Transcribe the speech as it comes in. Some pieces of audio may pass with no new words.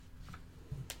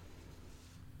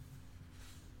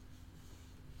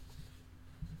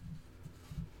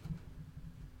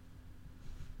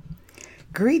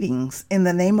Greetings in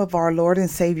the name of our Lord and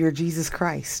Savior Jesus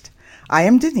Christ. I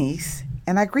am Denise,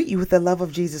 and I greet you with the love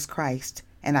of Jesus Christ,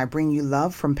 and I bring you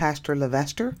love from Pastor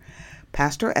Levester,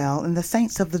 Pastor L, and the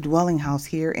saints of the dwelling house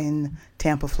here in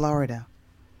Tampa, Florida.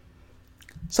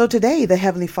 So today, the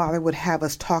Heavenly Father would have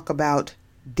us talk about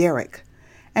Derek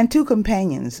and two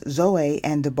companions, Zoe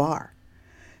and Debar.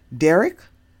 Derek?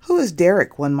 Who is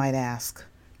Derek, one might ask?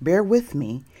 Bear with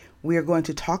me. We are going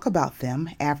to talk about them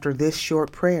after this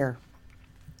short prayer.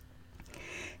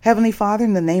 Heavenly Father,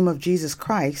 in the name of Jesus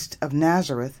Christ of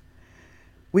Nazareth,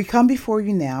 we come before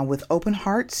you now with open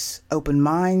hearts, open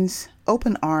minds,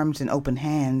 open arms, and open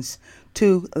hands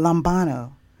to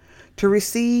lambano, to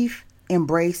receive,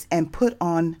 embrace, and put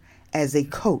on as a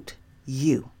coat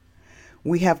you.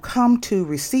 We have come to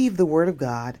receive the Word of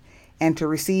God and to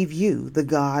receive you, the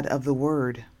God of the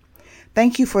Word.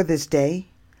 Thank you for this day.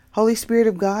 Holy Spirit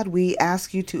of God, we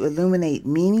ask you to illuminate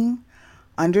meaning,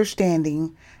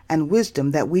 understanding, and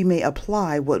wisdom that we may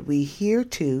apply what we hear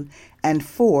to and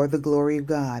for the glory of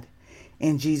God.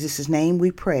 In Jesus' name we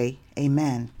pray.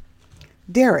 Amen.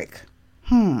 Derek.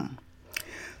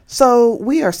 So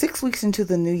we are 6 weeks into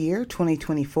the new year,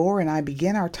 2024, and I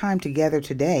begin our time together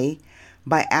today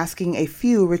by asking a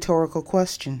few rhetorical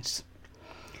questions.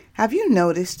 Have you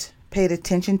noticed, paid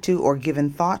attention to, or given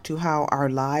thought to how our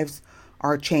lives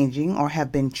are changing or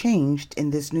have been changed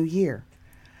in this new year?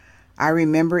 I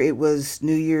remember it was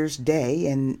New Year's Day,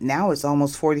 and now it's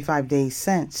almost 45 days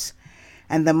since,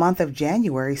 and the month of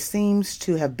January seems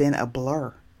to have been a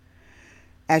blur.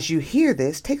 As you hear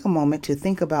this, take a moment to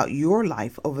think about your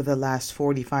life over the last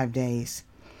 45 days.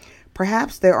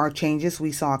 Perhaps there are changes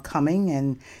we saw coming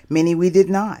and many we did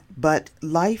not, but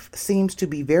life seems to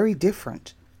be very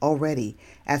different already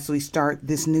as we start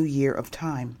this new year of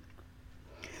time.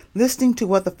 Listening to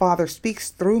what the Father speaks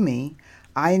through me,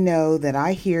 I know that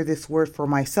I hear this word for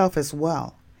myself as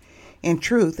well. In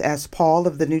truth, as Paul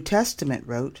of the New Testament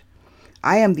wrote,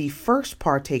 I am the first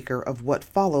partaker of what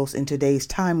follows in today's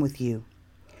time with you.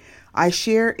 I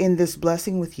share in this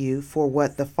blessing with you for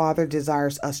what the Father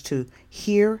desires us to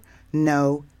hear,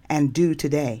 know, and do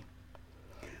today.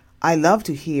 I love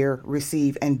to hear,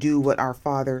 receive, and do what our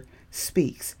Father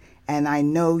speaks, and I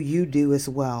know you do as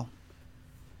well.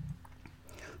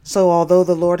 So although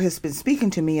the Lord has been speaking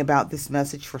to me about this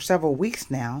message for several weeks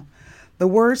now, the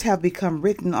words have become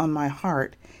written on my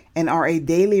heart and are a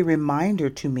daily reminder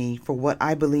to me for what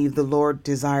I believe the Lord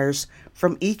desires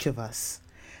from each of us.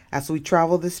 As we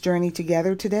travel this journey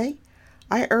together today,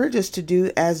 I urge us to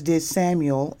do as did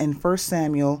Samuel in 1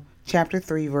 Samuel chapter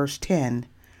 3, verse 10,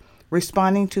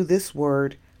 responding to this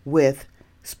word with,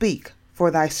 "Speak,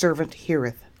 for thy servant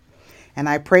heareth." And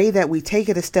I pray that we take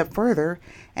it a step further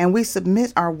and we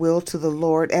submit our will to the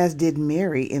Lord as did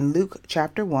Mary in Luke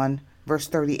chapter 1, verse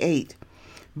 38.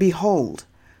 Behold,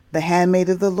 the handmaid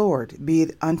of the Lord, be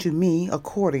it unto me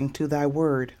according to thy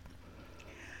word.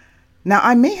 Now,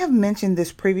 I may have mentioned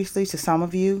this previously to some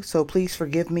of you, so please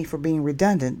forgive me for being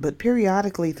redundant, but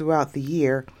periodically throughout the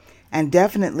year, and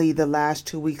definitely the last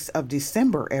 2 weeks of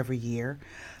December every year,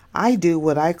 I do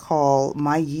what I call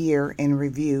my year in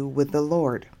review with the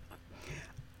Lord.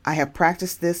 I have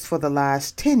practiced this for the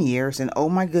last 10 years, and oh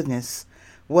my goodness,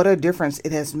 what a difference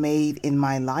it has made in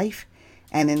my life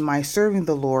and in my serving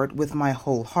the Lord with my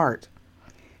whole heart.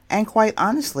 And quite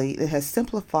honestly, it has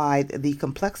simplified the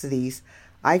complexities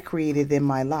I created in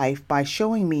my life by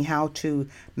showing me how to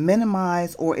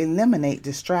minimize or eliminate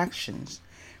distractions,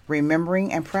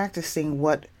 remembering and practicing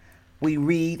what we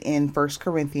read in 1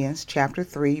 Corinthians chapter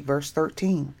 3, verse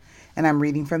 13, and I'm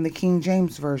reading from the King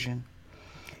James Version.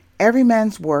 Every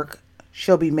man's work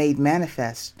shall be made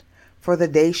manifest, for the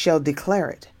day shall declare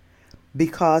it,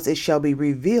 because it shall be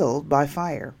revealed by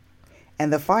fire,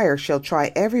 and the fire shall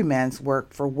try every man's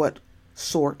work for what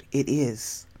sort it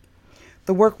is.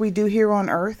 The work we do here on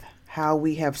earth, how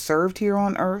we have served here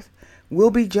on earth,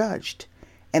 will be judged,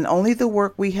 and only the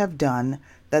work we have done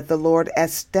that the Lord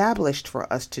established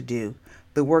for us to do,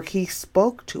 the work He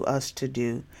spoke to us to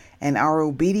do, and our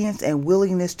obedience and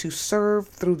willingness to serve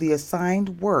through the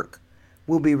assigned work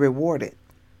will be rewarded.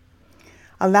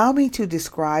 Allow me to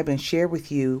describe and share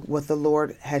with you what the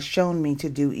Lord has shown me to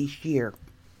do each year.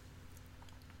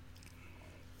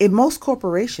 In most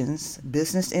corporations,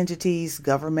 business entities,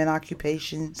 government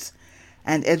occupations,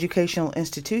 and educational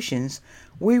institutions,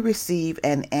 we receive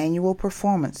an annual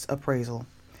performance appraisal,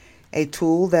 a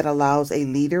tool that allows a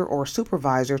leader or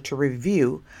supervisor to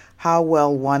review how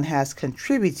well one has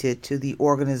contributed to the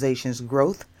organization's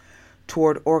growth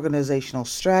toward organizational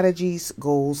strategies,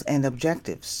 goals, and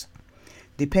objectives.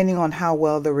 Depending on how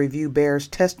well the review bears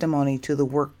testimony to the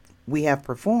work we have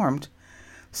performed,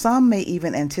 Some may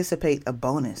even anticipate a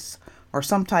bonus or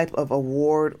some type of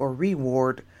award or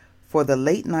reward for the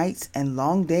late nights and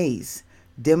long days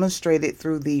demonstrated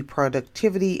through the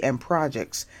productivity and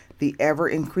projects, the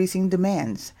ever-increasing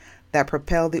demands that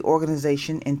propel the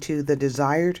organization into the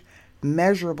desired,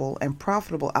 measurable, and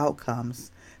profitable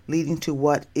outcomes, leading to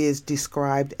what is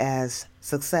described as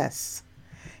success.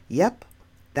 Yep,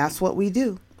 that's what we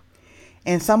do.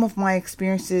 In some of my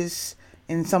experiences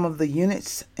in some of the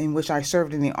units in which I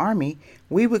served in the Army,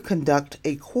 we would conduct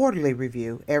a quarterly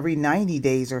review every 90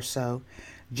 days or so,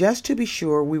 just to be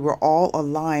sure we were all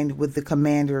aligned with the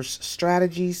commander's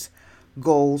strategies,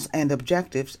 goals, and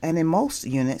objectives. And in most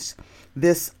units,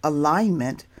 this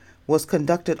alignment was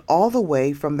conducted all the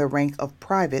way from the rank of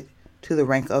private to the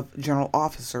rank of general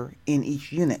officer in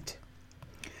each unit.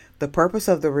 The purpose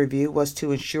of the review was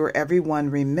to ensure everyone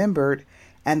remembered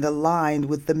and aligned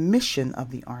with the mission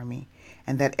of the Army,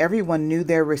 and that everyone knew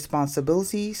their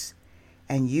responsibilities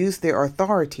and used their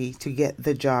authority to get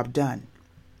the job done.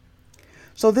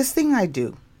 So this thing I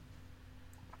do,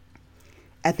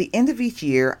 at the end of each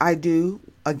year, I do,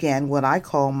 again, what I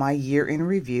call my year in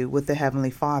review with the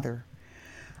Heavenly Father.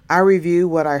 I review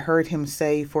what I heard him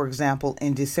say, for example,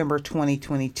 in December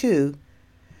 2022,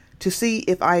 to see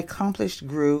if I accomplished,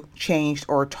 grew, changed,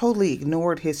 or totally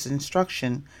ignored his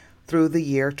instruction through the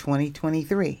year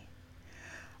 2023.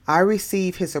 I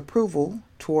receive his approval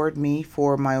toward me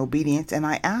for my obedience, and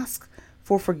I ask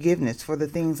for forgiveness for the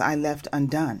things I left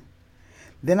undone.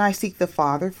 Then I seek the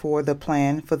Father for the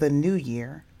plan for the new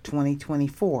year,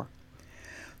 2024.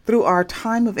 Through our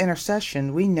time of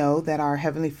intercession, we know that our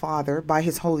Heavenly Father, by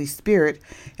His Holy Spirit,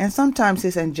 and sometimes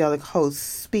His angelic host,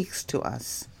 speaks to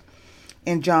us.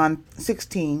 In John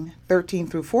 16:13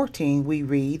 through 14, we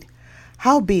read,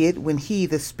 "Howbeit, when He,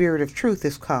 the Spirit of truth,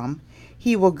 is come,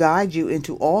 He will guide you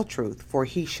into all truth, for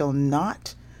He shall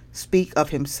not speak of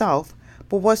Himself,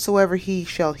 but whatsoever He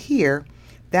shall hear,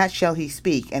 that shall He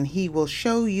speak, and He will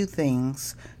show you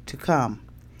things to come.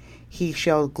 He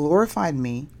shall glorify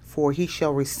me, for He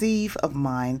shall receive of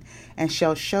mine, and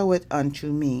shall show it unto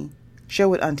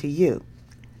you."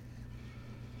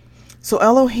 So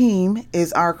Elohim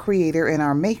is our creator and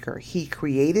our maker. He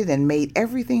created and made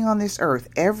everything on this earth,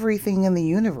 everything in the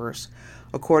universe,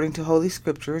 according to Holy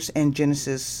Scriptures in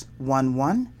Genesis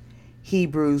 1:1,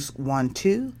 Hebrews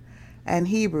 1:2, and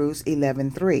Hebrews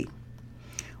 11:3.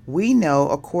 We know,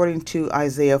 according to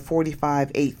Isaiah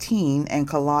 45:18 and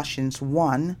Colossians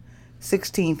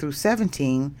 1:16 through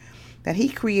 17, that He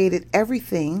created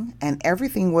everything, and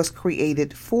everything was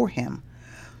created for Him.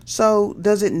 So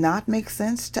does it not make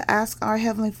sense to ask our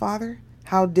Heavenly Father,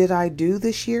 how did I do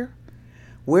this year?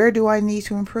 Where do I need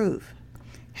to improve?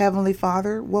 Heavenly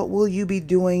Father, what will you be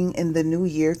doing in the new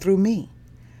year through me?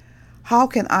 How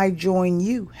can I join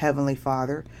you, Heavenly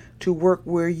Father, to work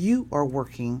where you are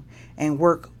working and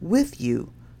work with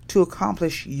you to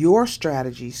accomplish your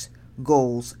strategies,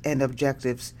 goals, and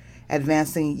objectives,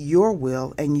 advancing your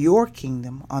will and your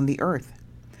kingdom on the earth?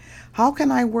 How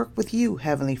can I work with you,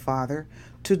 Heavenly Father,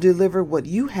 to deliver what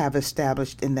you have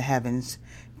established in the heavens,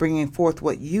 bringing forth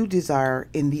what you desire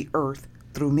in the earth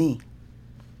through me?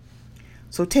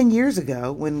 So 10 years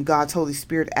ago, when God's Holy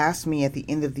Spirit asked me at the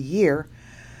end of the year,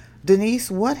 "Denise,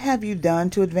 what have you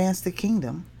done to advance the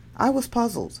kingdom?" I was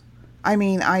puzzled. I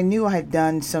mean, I knew I had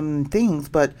done some things,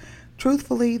 but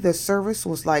truthfully, the service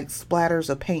was like splatters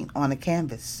of paint on a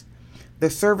canvas. The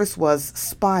service was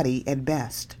spotty at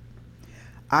best.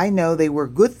 I know they were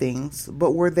good things,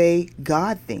 but were they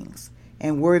God things?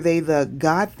 And were they the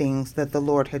God things that the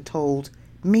Lord had told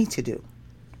me to do?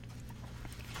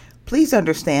 Please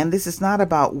understand, this is not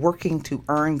about working to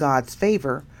earn God's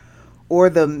favor, or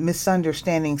the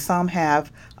misunderstanding some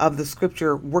have of the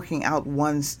scripture, working out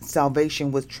one's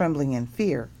salvation with trembling and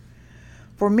fear.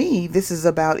 For me, this is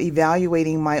about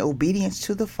evaluating my obedience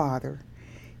to the Father,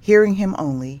 hearing Him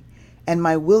only, and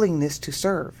my willingness to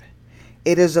serve.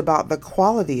 It is about the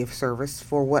quality of service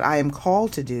for what I am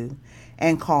called to do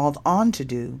and called on to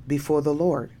do before the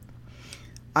Lord.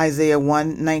 Isaiah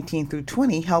 1:19 through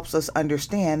 20 helps us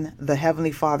understand the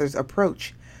Heavenly Father's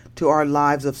approach to our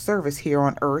lives of service here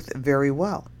on earth very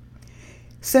well.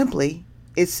 Simply,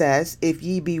 it says, "If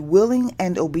ye be willing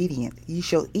and obedient, ye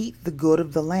shall eat the good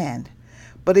of the land.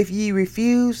 But if ye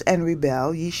refuse and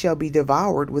rebel, ye shall be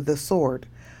devoured with the sword.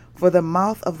 For the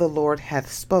mouth of the Lord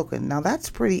hath spoken." Now that's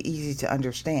pretty easy to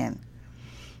understand.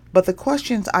 But the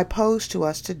questions I pose to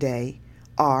us today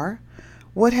are,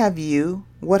 what have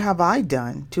I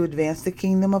done to advance the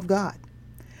kingdom of God?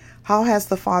 How has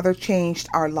the Father changed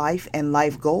our life and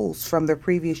life goals from the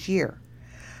previous year?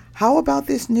 How about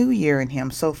this new year in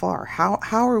Him so far? How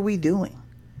are we doing?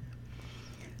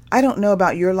 I don't know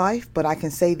about your life, but I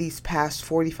can say these past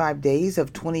 45 days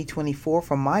of 2024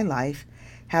 from my life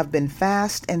have been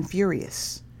fast and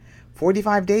furious.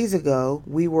 45 days ago,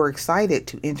 we were excited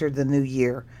to enter the new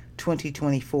year,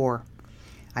 2024.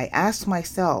 I asked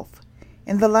myself,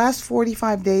 in the last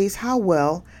 45 days, how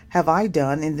well have I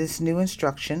done in this new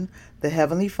instruction the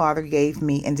Heavenly Father gave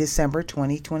me in December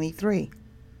 2023?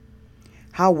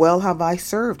 How well have I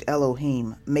served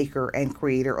Elohim, Maker and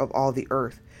Creator of all the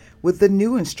earth, with the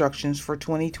new instructions for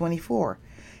 2024?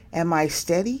 Am I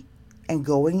steady and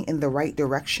going in the right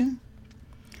direction?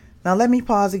 Now let me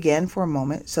pause again for a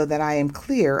moment so that I am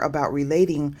clear about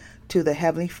relating to the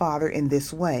Heavenly Father in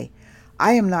this way.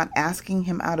 I am not asking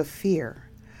Him out of fear.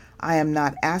 I am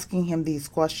not asking Him these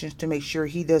questions to make sure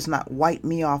He does not wipe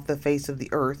me off the face of the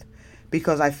earth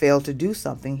because I failed to do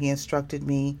something He instructed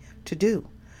me to do.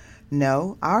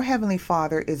 No, our Heavenly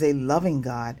Father is a loving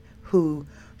God who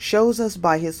shows us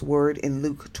by His word in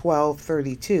Luke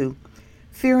 12:32,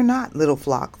 "Fear not, little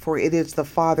flock, for it is the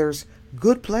Father's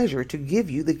good pleasure to give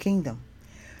you the kingdom."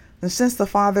 And since the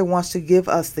Father wants to give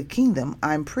us the kingdom,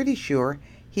 I'm pretty sure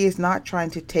He is not trying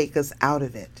to take us out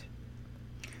of it.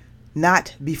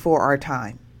 Not before our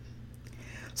time.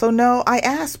 So no, I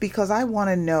ask because I want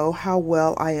to know how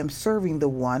well I am serving the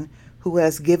one who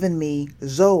has given me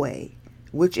Zoe,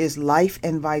 which is life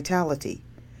and vitality,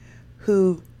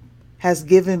 who has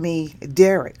given me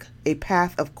Derek, a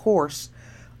path of course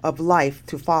of life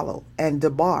to follow, and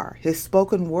Debar, His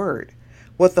spoken word,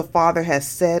 what the Father has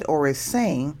said or is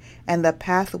saying, and the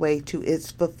pathway to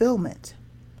its fulfillment.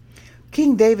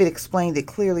 King David explained it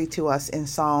clearly to us in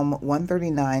Psalm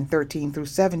 139:13 through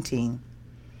 17.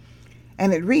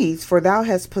 And it reads, "For thou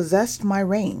hast possessed my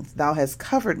reins, thou hast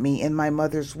covered me in my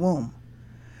mother's womb.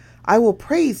 I will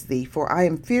praise thee, for I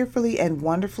am fearfully and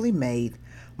wonderfully made.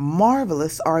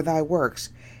 Marvelous are thy works,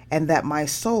 and that my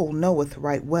soul knoweth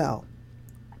right well.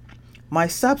 My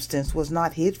substance was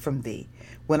not hid from thee,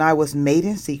 when I was made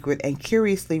in secret and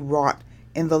curiously wrought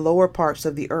in the lower parts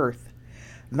of the earth.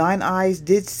 Thine eyes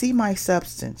did see my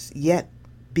substance, yet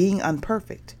being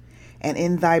unperfect, and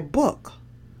in thy book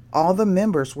all the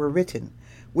members were written,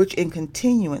 which in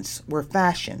continuance were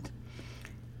fashioned,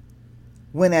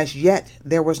 when as yet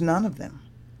there was none of them.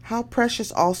 How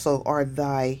precious also are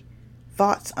thy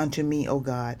thoughts unto me, O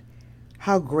God!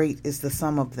 How great is the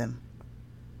sum of them."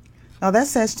 Now that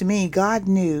says to me, God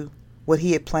knew what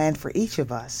He had planned for each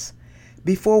of us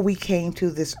before we came to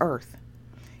this earth.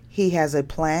 He has a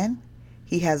plan.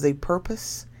 He has a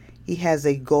purpose. He has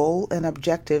a goal and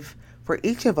objective for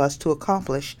each of us to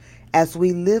accomplish as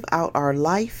we live out our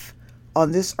life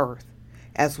on this earth,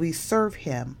 as we serve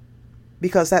Him,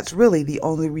 because that's really the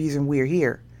only reason we're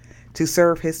here, to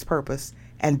serve His purpose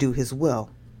and do His will.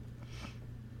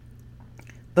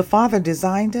 The Father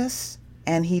designed us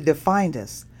and He defined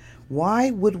us.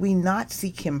 Why would we not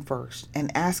seek Him first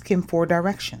and ask Him for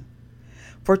direction?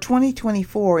 For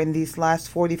 2024, in these last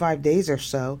 45 days or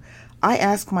so, I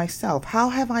ask myself, how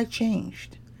have I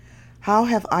changed? How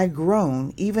have I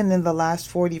grown, even in the last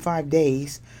 45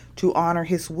 days, to honor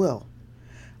His will?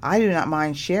 I do not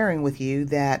mind sharing with you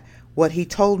that what He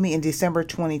told me in December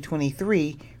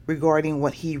 2023 regarding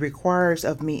what He requires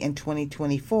of me in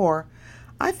 2024,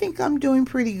 I think I'm doing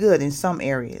pretty good in some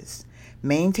areas,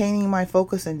 maintaining my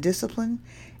focus and discipline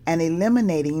and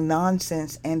eliminating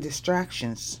nonsense and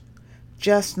distractions,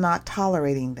 just not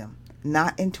tolerating them,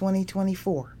 not in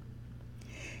 2024.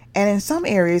 And in some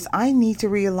areas, I need to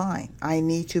realign. I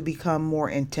need to become more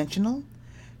intentional,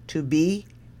 to be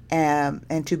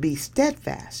and to be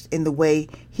steadfast in the way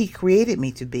He created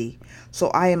me to be, so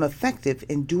I am effective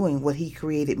in doing what He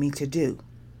created me to do.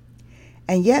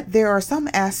 And yet there are some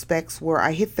aspects where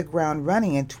I hit the ground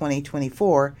running in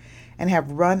 2024 and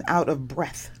have run out of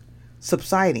breath,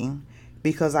 subsiding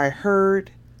because I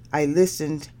heard, I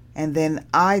listened, and then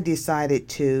I decided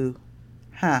to,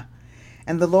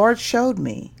 And the Lord showed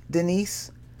me,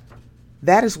 Denise,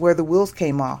 that is where the wheels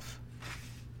came off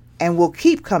and will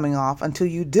keep coming off until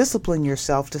you discipline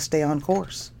yourself to stay on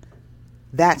course.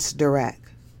 That's direct.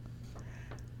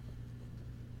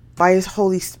 By His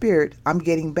Holy Spirit, I'm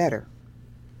getting better.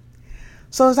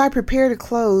 So as I prepare to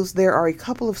close, there are a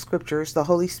couple of scriptures the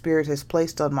Holy Spirit has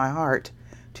placed on my heart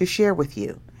to share with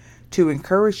you, to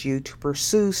encourage you to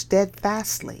pursue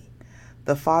steadfastly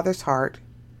the Father's heart,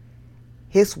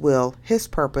 His will, His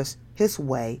purpose, His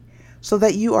way, so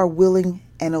that you are willing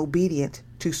and obedient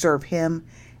to serve Him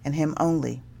and Him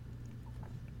only.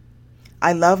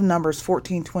 I love Numbers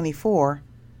 14:24,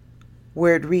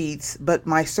 where it reads, "But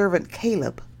my servant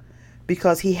Caleb,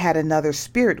 because he had another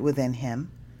spirit within him,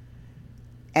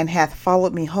 and hath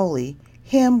followed me wholly,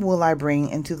 him will I bring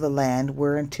into the land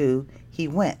whereunto he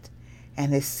went,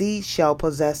 and his seed shall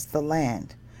possess the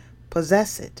land.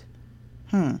 Possess it.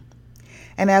 And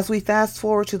as we fast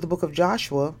forward to the book of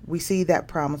Joshua, we see that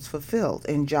promise fulfilled.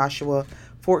 In Joshua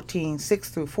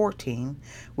 14:6-14,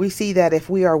 we see that if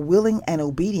we are willing and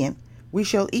obedient, we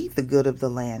shall eat the good of the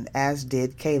land, as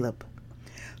did Caleb.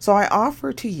 So I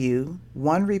offer to you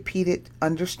one repeated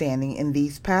understanding in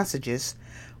these passages,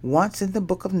 once in the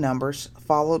book of Numbers,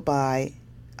 followed by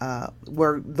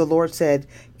where the Lord said,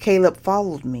 Caleb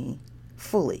followed me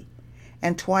fully,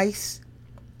 and twice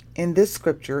in this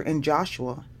scripture in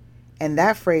Joshua, and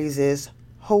that phrase is,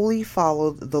 wholly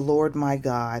followed the Lord my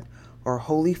God, or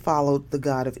wholly followed the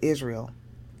God of Israel.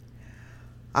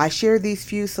 I share these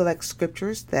few select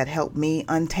scriptures that help me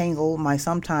untangle my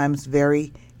sometimes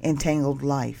very entangled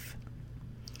life.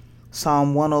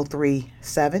 Psalm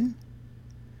 103:7,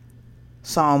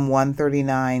 Psalm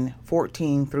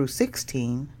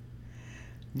 139:14-16,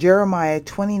 Jeremiah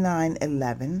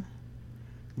 29:11,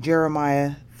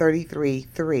 Jeremiah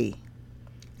 33:3,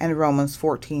 and Romans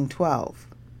 14:12.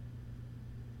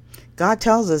 God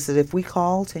tells us that if we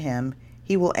call to him,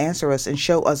 he will answer us and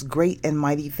show us great and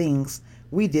mighty things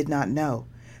we did not know.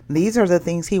 These are the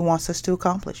things he wants us to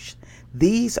accomplish.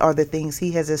 These are the things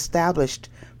he has established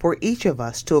for each of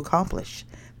us to accomplish.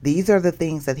 These are the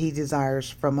things that he desires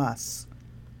from us.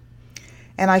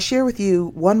 And I share with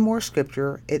you one more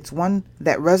scripture. It's one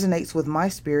that resonates with my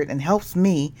spirit and helps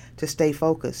me to stay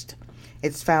focused.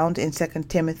 It's found in 2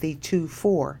 Timothy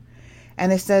 2:4.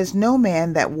 And it says, no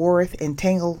man that warreth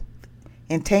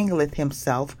entangleth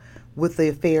himself with the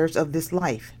affairs of this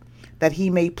life, that he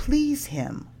may please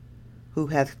him who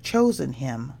hath chosen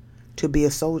him to be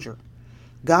a soldier.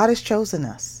 God has chosen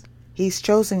us. He's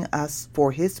chosen us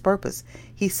for his purpose.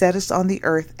 He set us on the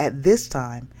earth at this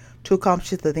time to accomplish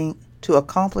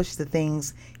the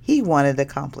things he wanted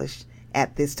accomplished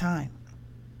at this time.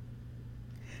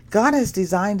 God has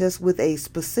designed us with a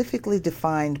specifically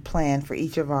defined plan for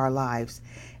each of our lives,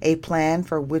 a plan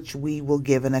for which we will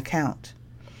give an account.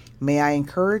 May I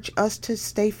encourage us to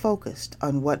stay focused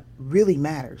on what really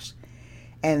matters.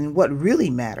 And what really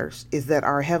matters is that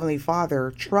our Heavenly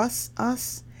Father trusts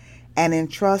us and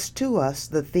entrusts to us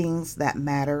the things that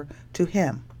matter to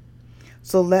him.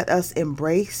 So let us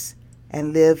embrace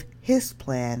and live his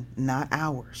plan, not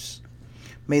ours.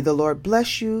 May the Lord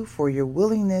bless you for your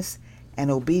willingness and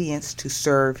obedience to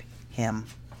serve him.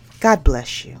 God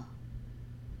bless you.